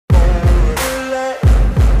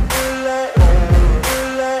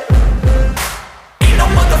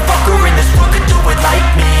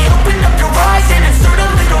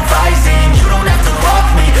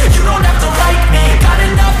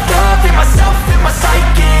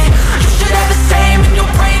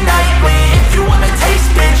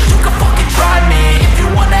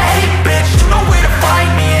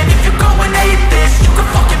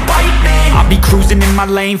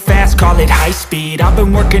my lane fast, call it high speed. I've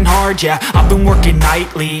been working hard, yeah, I've been working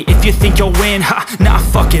nightly. If you think you'll win, ha, not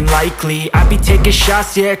fucking likely. I be taking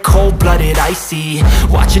shots, yeah, cold-blooded, icy.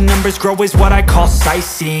 Watching numbers grow is what I call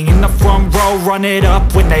sightseeing. In the front row, run it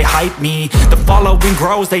up when they hype me. The following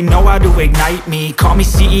grows, they know how to ignite me. Call me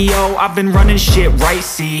CEO, I've been running shit right,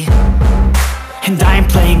 see. And I ain't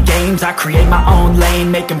playing games, I create my own lane,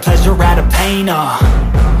 making pleasure out of pain,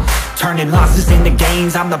 turning losses into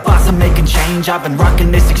gains. I'm the boss, I'm making change. I've been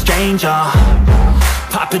rocking this exchange,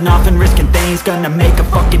 popping off and risking things. Gonna make a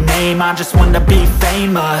fucking name, I just wanna be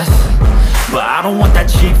famous. But I don't want that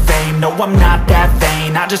cheap fame, no I'm not that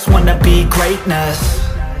vain. I just wanna be greatness.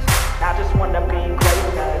 I just wanna